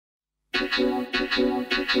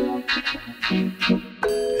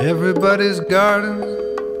Everybody's gardens,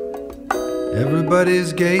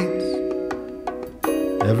 everybody's gates,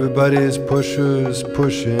 everybody's pushers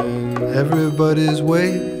pushing everybody's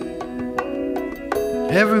weight.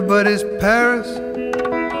 Everybody's Paris,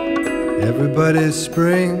 everybody's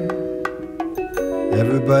spring.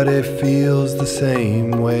 Everybody feels the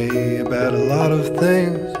same way about a lot of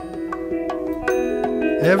things.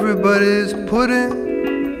 Everybody's putting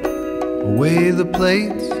away the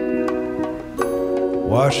plates,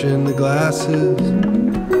 washing the glasses,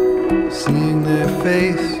 seeing their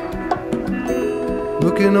face.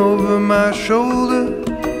 Looking over my shoulder,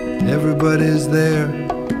 everybody's there.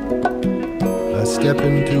 I step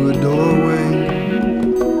into a doorway,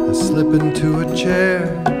 I slip into a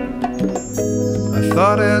chair. I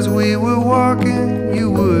thought as we were walking,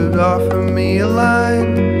 you would offer me a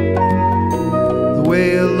line, the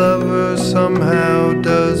way a lover somehow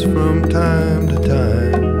does from time to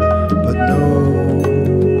time. But no.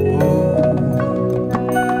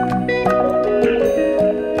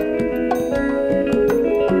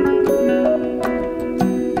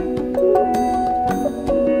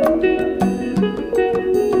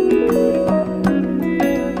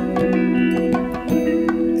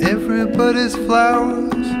 Everybody's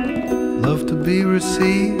flowers love to be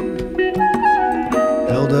received,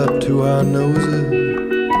 held up to our noses.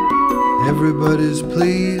 Everybody's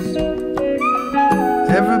pleased,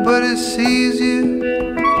 everybody sees you,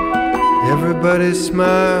 everybody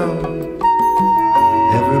smiles,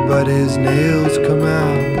 everybody's nails come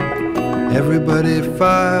out, everybody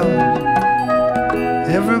files,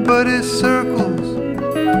 everybody circles,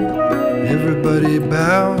 everybody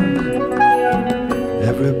bows.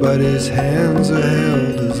 Everybody's hands are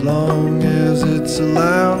held as long as it's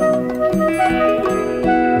allowed.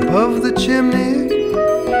 Above the chimneys,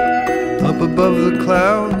 up above the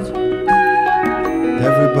clouds,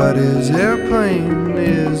 everybody's airplane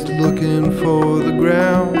is looking for the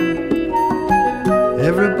ground.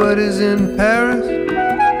 Everybody's in Paris,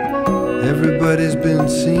 everybody's been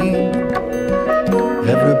seen,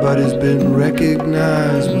 everybody's been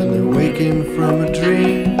recognized when they're waking from a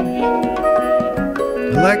dream.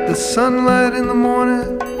 Like the sunlight in the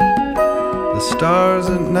morning, the stars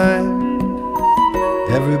at night,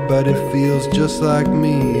 everybody feels just like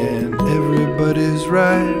me and everybody's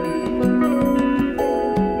right.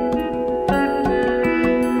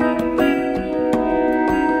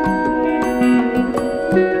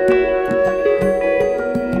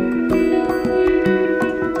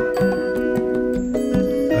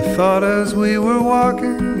 I thought as we were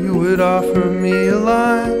walking, you would offer me a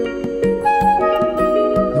line,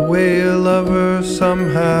 the way a lover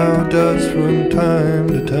somehow does from time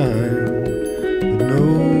to time, but no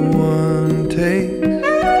one takes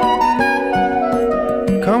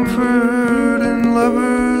comfort in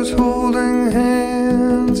lovers holding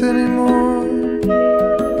hands anymore.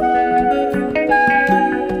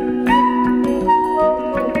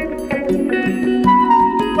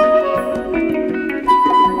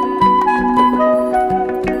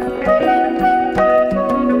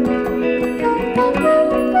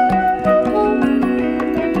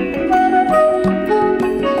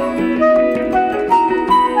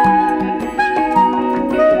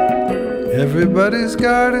 Everybody's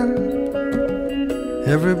garden,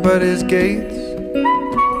 everybody's gates,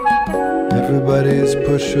 everybody's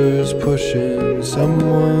pushers pushing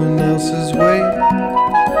someone else's weight.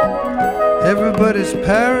 Everybody's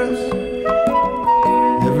Paris,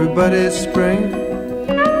 everybody's spring.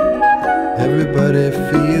 Everybody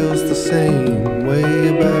feels the same way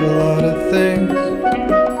about a lot of things.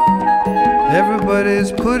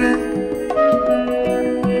 Everybody's putting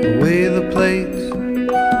away the plates,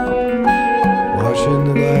 washing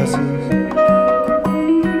the glasses,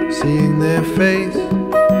 seeing their face.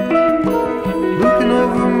 Looking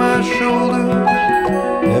over my shoulder,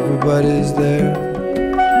 everybody's there.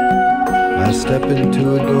 I step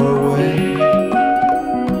into a doorway,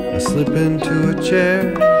 I slip into a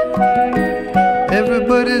chair.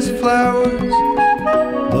 Everybody's flowers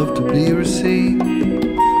love to be received,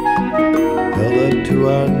 held up to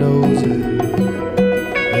our noses.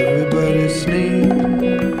 Everybody sneezes.